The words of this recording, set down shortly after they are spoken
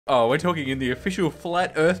Oh, we're talking in the official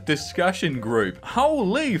Flat Earth discussion group.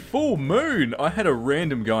 Holy full moon! I had a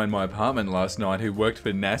random guy in my apartment last night who worked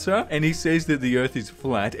for NASA, and he says that the Earth is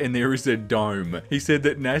flat and there is a dome. He said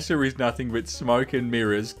that NASA is nothing but smoke and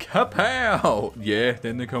mirrors. Kapow! Yeah,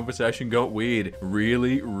 then the conversation got weird.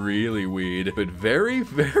 Really, really weird, but very,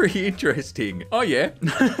 very interesting. Oh yeah,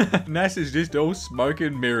 NASA's just all smoke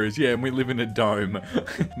and mirrors. Yeah, and we live in a dome.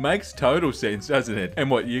 Makes total sense, doesn't it?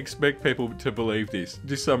 And what, you expect people to believe this?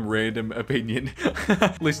 Just some random opinion.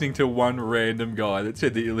 Listening to one random guy that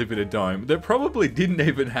said that you live in a dome. That probably didn't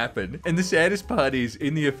even happen. And the saddest part is,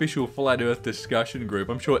 in the official Flat Earth discussion group,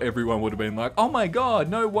 I'm sure everyone would have been like, oh my god,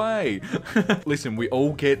 no way. Listen, we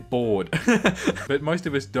all get bored. But most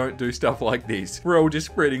of us don't do stuff like this. We're all just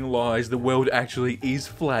spreading lies. The world actually is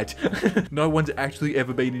flat. No one's actually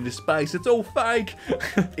ever been into space. It's all fake.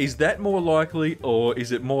 Is that more likely, or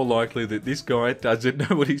is it more likely that this guy doesn't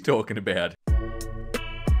know what he's talking about?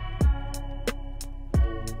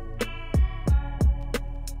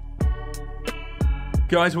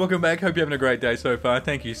 Guys, welcome back. Hope you're having a great day so far.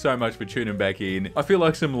 Thank you so much for tuning back in. I feel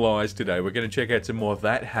like some lies today. We're going to check out some more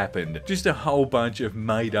That Happened. Just a whole bunch of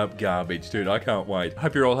made up garbage, dude. I can't wait.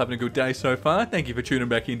 Hope you're all having a good day so far. Thank you for tuning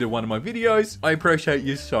back into one of my videos. I appreciate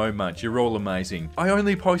you so much. You're all amazing. I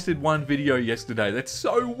only posted one video yesterday. That's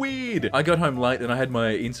so weird. I got home late and I had my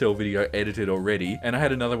incel video edited already, and I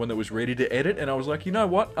had another one that was ready to edit, and I was like, you know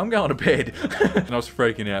what? I'm going to bed. And I was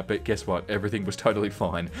freaking out, but guess what? Everything was totally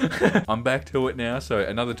fine. I'm back to it now, so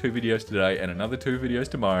another 2 videos today and another 2 videos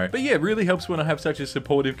tomorrow. But yeah, it really helps when I have such a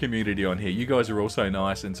supportive community on here. You guys are all so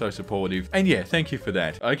nice and so supportive. And yeah, thank you for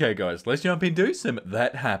that. Okay guys, let's jump into some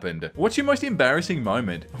That Happened. What's your most embarrassing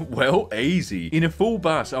moment? Well, easy. In a full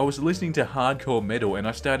bus, I was listening to hardcore metal and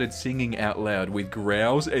I started singing out loud with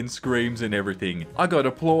growls and screams and everything. I got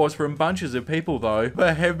applause from bunches of people though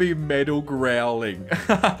for heavy metal growling.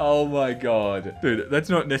 Oh my god. Dude, that's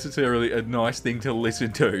not necessarily a nice thing to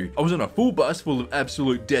listen to. I was on a full bus full of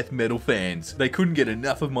absolute death metal fans. They couldn't get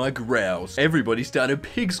enough of my growls. Everybody started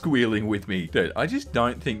pig squealing with me. Dude, I just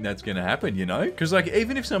don't think that's gonna happen, you know? Because like,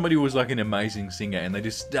 even if somebody was like an amazing singer and they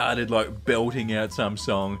just started like belting out some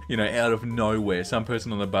song, you know, out of nowhere, some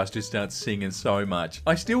person on the bus just starts singing so much,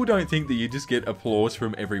 I still don't think that you just get applause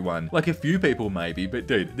from everyone. Like a few people maybe, but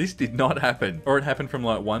dude, this did not happen. Or it happened from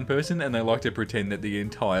like one person and they like to pretend that the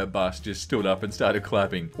entire bus just stood up and started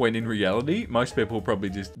clapping, when in reality, most people probably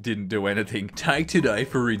just didn't do anything. Take today,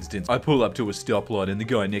 for instance, I pull up to a stoplight and the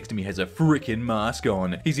guy next to me has a freaking mask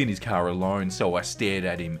on. He's in his car alone, so I stared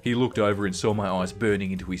at him. He looked over and saw my eyes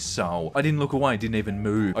burning into his soul. I didn't look away, didn't even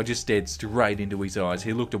move. I just stared straight into his eyes.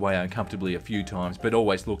 He looked away uncomfortably a few times, but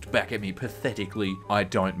always looked back at me pathetically. I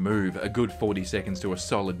don't move. A good 40 seconds to a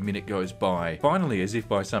solid minute goes by. Finally, as if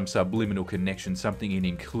by some subliminal connection, something in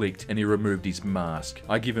him clicked and he removed his mask.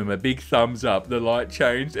 I give him a big thumbs up, the light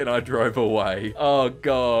changed, and I drove away. Oh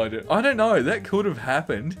god. I don't know, that could have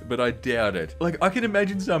happened, but I doubt it. Like, I can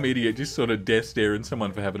imagine some idiot just sort of death staring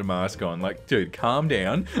someone for having a mask on. Like, dude, calm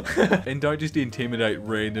down. And don't just intimidate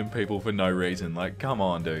random people for no reason. Like, come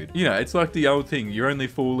on, dude. You know, it's like the old thing, you're only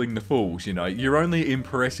fooling the fools, you know? You're only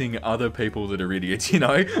impressing other people that are idiots, you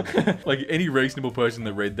know? Like, any reasonable person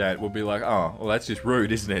that read that would be like, oh, well, that's just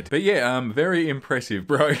rude, isn't it? But yeah, very impressive,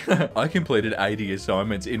 bro. I completed 80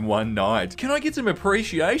 assignments in one night. Can I get some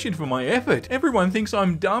appreciation for my effort? Everyone thinks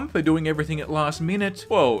I'm dumb for doing everything at last minute.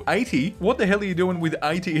 Whoa, 80? What the hell are you doing with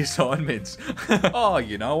 80 assignments? Oh,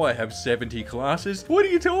 you know, I have 70 classes. What are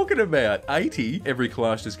you talking about? 80? Every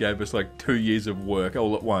class just gave us like 2 years of work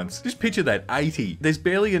all at once. Just picture that, 80. There's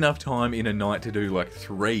barely enough time in a night to do like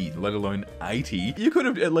 3, let alone 80. You could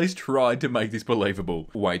have at least tried to make this believable.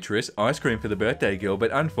 Waitress, ice cream for the birthday girl,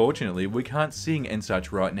 but unfortunately we can't sing and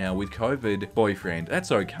such right now with COVID. Boyfriend,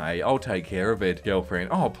 that's okay, I'll take care of it. Girlfriend,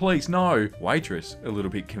 oh please no. Waitress, a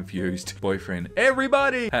little bit confused. Boyfriend,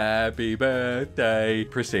 everybody, happy birthday.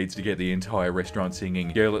 Proceeds to get the entire restaurant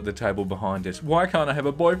singing. Girl at the table behind us, why can't I have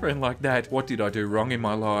a boyfriend like that? What did I do wrong in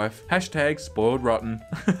my life? Hashtag spoiled rotten.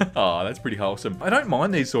 Oh, that's pretty wholesome. I don't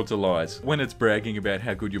mind these sorts of lies. When it's bragging about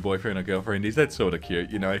how good your boyfriend or girlfriend is, that's sort of cute,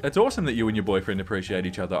 you know? It's awesome that you and your boyfriend appreciate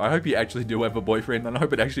each other. I hope you actually do have a boyfriend, and I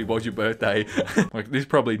hope it actually was your birthday. Like, this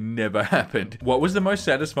probably never happened. What was the most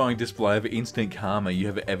satisfying display of instant karma you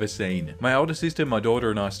have ever seen? My older sister, my daughter,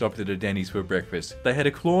 and I stopped at a Denny's for breakfast. They had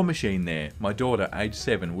a claw machine there. My daughter, age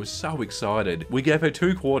 7, was so excited. We gave her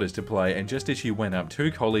 2 quarters to play, and just as she went up,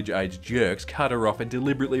 2 college-age jerks cut her off and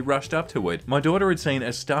deliberately rushed up to it. My daughter had seen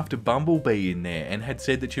a stuffed bumblebee in there and had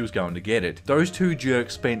said that she was going to get it. Those 2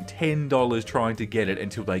 jerks spent $10 trying to get it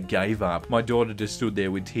until they gave up. My daughter just stood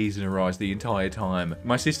there with tears in her eyes the entire time.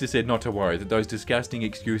 My sister said not to worry, that those disgusting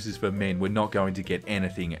excuses for men were not going to get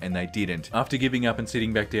anything, and they didn't. After giving up and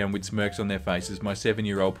sitting back down with smirks on their faces, my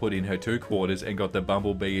 7-year-old put in her 2 quarters and got the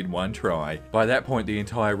bumblebee in 1 try. By that point, the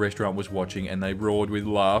entire restaurant was watching and they roared with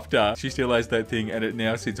laughter. She still has that thing and it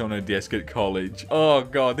now sits on her desk at college. Oh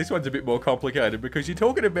god, this one's a bit more complicated because you're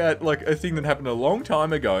talking about like a thing that happened a long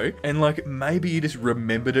time ago and like maybe you just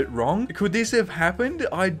remembered it wrong. Could this have happened?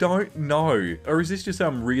 I don't know. Or is this just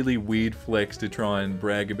some really weird flex to try and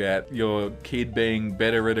brag about your kid being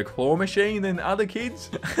better at a claw machine than other kids?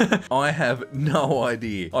 I have no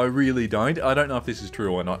idea. I really don't. I don't know if this is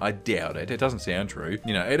true or not. I doubt it. It doesn't sound true.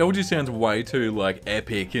 You know, it all just sounds way too like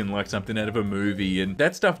epic and like something out of a movie, and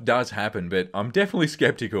that stuff does happen, but I'm definitely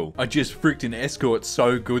skeptical. I just fricked an escort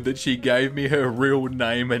so good that she gave me her real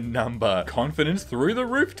name and number. Confidence through the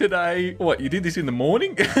roof today. What, you did this in the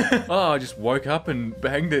morning? Oh, I just woke up and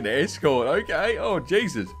banged an escort. Okay. Oh,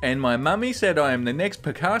 Jesus. And my mummy said I am the next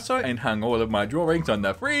Picasso and hung all of my drawings on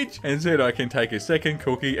the fridge and said I can take a second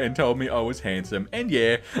cookie and told me I was handsome. And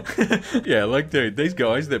yeah. Yeah, like dude, these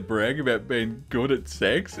guys that brag about being good at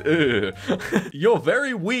sex, ugh. You're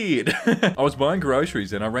very weird. I was buying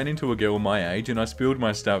groceries and I ran into a girl my age and I spilled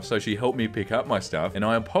my stuff, so she helped me pick up my stuff, and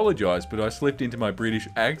I apologized, but I slipped into my British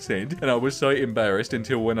accent and I was so embarrassed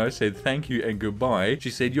until when I said thank you and goodbye, she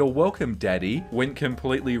said, "You're welcome, daddy," went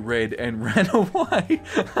completely red and ran away.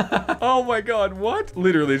 Oh my god, what?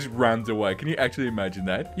 Literally just runs away. Can you actually imagine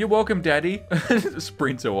that? "You're welcome, daddy."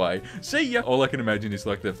 Sprints away. See ya. All I can imagine is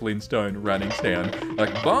like the Flintstone running sound.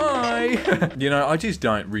 Like, bye. You know, I just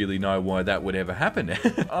don't really know why that would ever happen.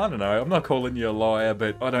 I don't know. I'm not calling you a liar,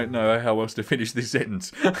 but I don't know how else to finish this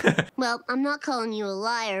sentence. Well, I'm not calling you a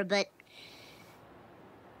liar, but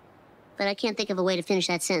I can't think of a way to finish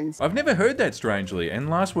that sentence. I've never heard that, strangely, and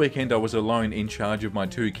last weekend I was alone in charge of my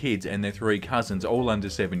 2 kids and their 3 cousins, all under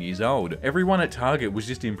 7 years old. Everyone at Target was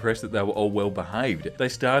just impressed that they were all well behaved. They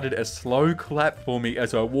started a slow clap for me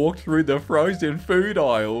as I walked through the frozen food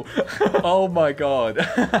aisle. Oh my god.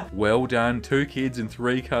 Well done, 2 kids and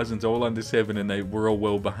 3 cousins, all under 7, and they were all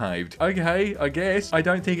well behaved. Okay, I guess. I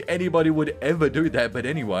don't think anybody would ever do that, but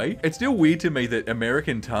anyway. It's still weird to me that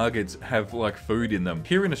American Targets have like food in them.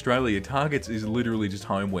 Here in Australia, Targets is literally just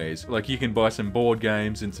homewares. Like you can buy some board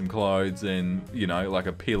games and some clothes and, you know, like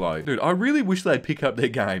a pillow. Dude, I really wish they'd pick up their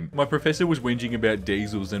game. My professor was whinging about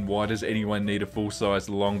diesels and why does anyone need a full-size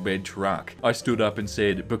long bed truck? I stood up and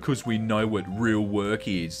said, because we know what real work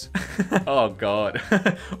is. Oh god.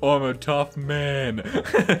 I'm a tough man.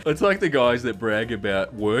 It's like the guys that brag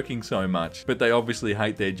about working so much, but they obviously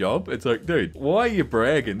hate their job. It's like, dude, why are you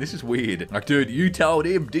bragging? This is weird. Like, dude, you told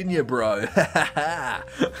him, didn't you, bro?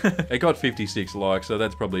 It got 56 likes, so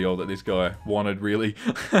that's probably all that this guy wanted, really.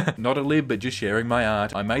 Not a lib, but just sharing my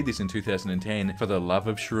art. I made this in 2010 for the love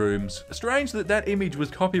of shrooms. Strange that that image was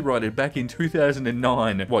copyrighted back in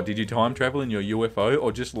 2009. What, did you time travel in your UFO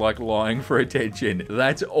or just like lying for attention?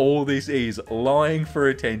 That's all this is, lying for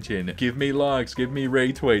attention. Give me likes, give me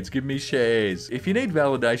retweets, give me shares. If you need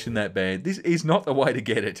validation that bad, this is not the way to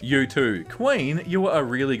get it. U2. Queen, you are a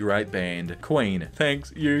really great band. Queen. Thanks,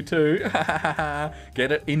 U2.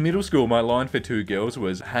 Get it? In middle school, my line for 2 girls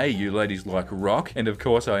was, "Hey, you ladies like rock?" And of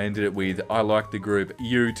course I ended it with, "I like the group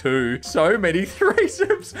U2. So many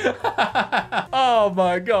threesomes. Oh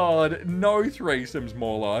my god, no threesomes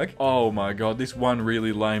more like. Oh my god, this one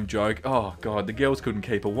really lame joke. Oh god, the girls couldn't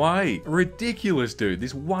keep away. Ridiculous, dude.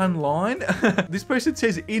 This one line. This person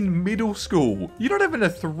says in middle school. You're not having a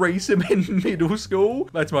threesome in middle school?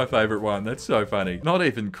 That's my favorite one. That's so funny. Not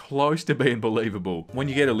even close to being believable. When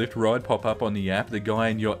you get a lift ride pop up on the app, the guy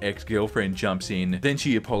in your ex-girlfriend jumps in, then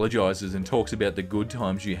she apologizes and talks about the good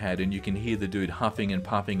times you had, and you can hear the dude huffing and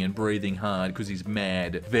puffing and breathing hard because he's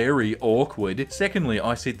mad. Very awkward. Secondly,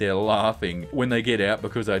 I sit there laughing when they get out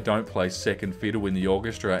because I don't play second fiddle in the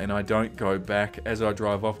orchestra and I don't go back. As I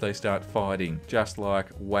drive off, they start fighting. Just like,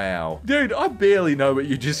 wow. Dude, I barely know what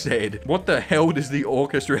you just said. What the hell does the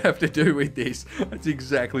orchestra have to do with this? That's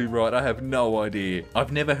exactly right. I have no idea.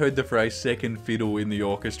 I've never heard the phrase second fiddle in the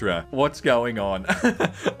orchestra. What's going on?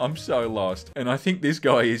 I'm so lost. And I think this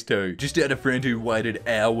guy is too. Just had a friend who waited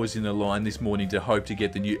hours in the line this morning to hope to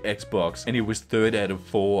get the new Xbox, and he was 3rd out of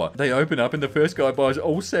 4. They open up and the first guy buys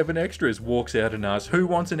all 7 extras, walks out and asks, who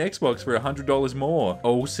wants an Xbox for $100 more?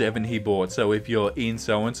 All 7 he bought. So if you're in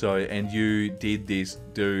so-and-so and you did this,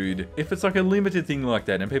 dude, if it's like a limited thing like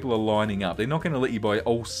that and people are lining up, they're not going to let you buy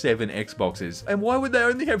all 7 Xboxes. And why would they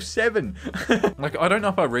only have 7? Like, I don't know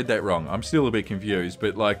if I read that wrong. I'm still a bit confused,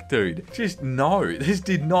 but like, dude, just no, this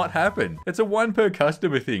did not happen. It's a 1 per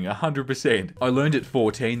customer thing, 100%. I learned at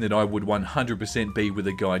 14 that I would 100% be with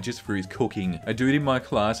a guy just for his cooking. A dude in my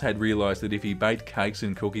class had realized that if he baked cakes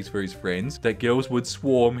and cookies for his friends, that girls would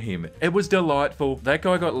swarm him. It was delightful. That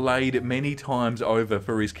guy got laid many times over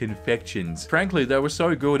for his confections. Frankly, they were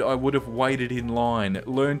so good, I would have waited in line.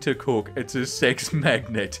 Learn to cook. It's a sex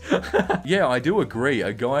magnet. Yeah, I do agree.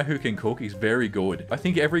 A guy who can cook is very good. I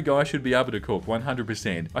think every guy should be able to cook,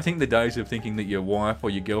 100%. I think the days of thinking that your wife or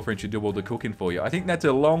your girlfriend should do all the cooking for you, I think that's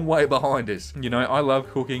a long way behind us. You know, I love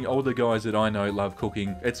cooking. All the guys that I know love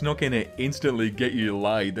cooking. It's not gonna instantly get you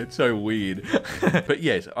laid. That's so weird. But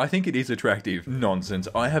yes, I think it is attractive. Nonsense.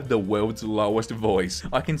 I have the world's lowest voice.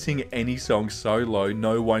 I can sing any song so low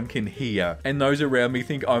no one can hear. And those around me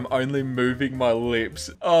think I'm only moving my lips.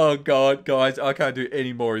 Oh God, guys, I can't do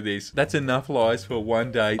any more of this. That's enough lies for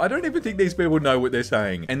one day. I don't even think these people know what they're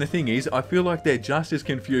saying. And the thing is, I feel like they're just as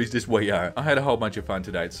confused as we are. I had a whole bunch of fun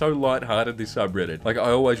today. It's so lighthearted, this subreddit. Like,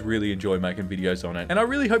 I always really enjoy making videos on it. And I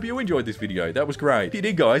really hope you enjoyed this video. That was great. If you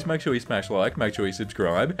did, guys, make sure you smash like, make sure you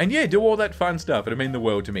subscribe. And yeah, do all that fun stuff. It'll mean the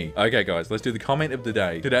world to me. Okay, guys, let's do the comment of the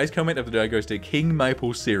day. Today's comment of the day goes to King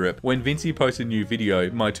Maple Syrup. When Vincey posts a new video,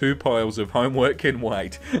 my 2 piles of homework can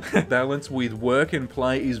wait. Balance with work and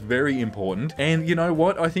play is very important. And you know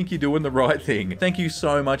what? I think you're doing the right thing. Thank you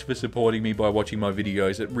so much for supporting me by watching my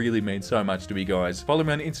videos. It really means so much to me, guys. Follow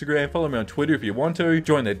me on Instagram, follow me on Twitter if you want to.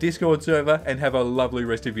 Join the Discord server and have a lovely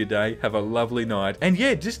rest of your day. Have a lovely night. And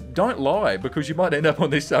yeah, just don't lie because you might end up on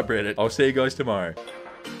this subreddit. I'll see you guys tomorrow.